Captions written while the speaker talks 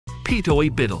Petoi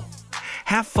Biddle.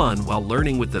 Have fun while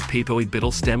learning with the Petoi Biddle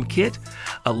STEM Kit,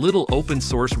 a little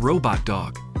open-source robot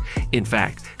dog. In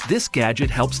fact, this gadget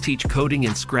helps teach coding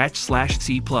in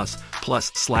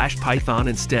Scratch/C++/Python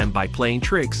and STEM by playing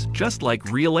tricks just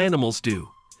like real animals do.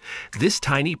 This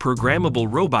tiny programmable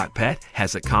robot pet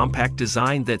has a compact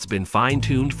design that's been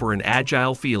fine-tuned for an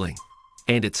agile feeling,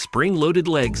 and its spring-loaded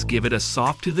legs give it a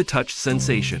soft-to-the-touch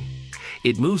sensation.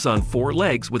 It moves on 4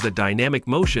 legs with a dynamic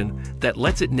motion that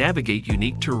lets it navigate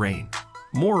unique terrain.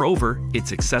 Moreover,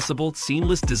 its accessible,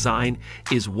 seamless design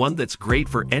is one that's great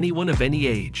for anyone of any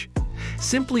age.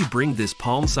 Simply bring this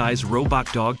palm-sized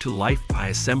robot dog to life by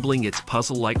assembling its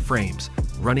puzzle-like frames,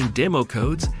 running demo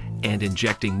codes, and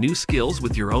injecting new skills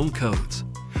with your own codes.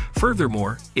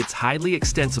 Furthermore, it's highly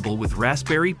extensible with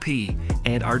Raspberry Pi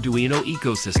and Arduino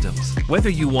ecosystems. Whether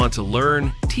you want to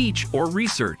learn, teach, or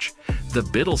research, the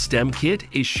Biddle STEM Kit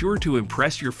is sure to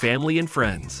impress your family and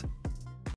friends.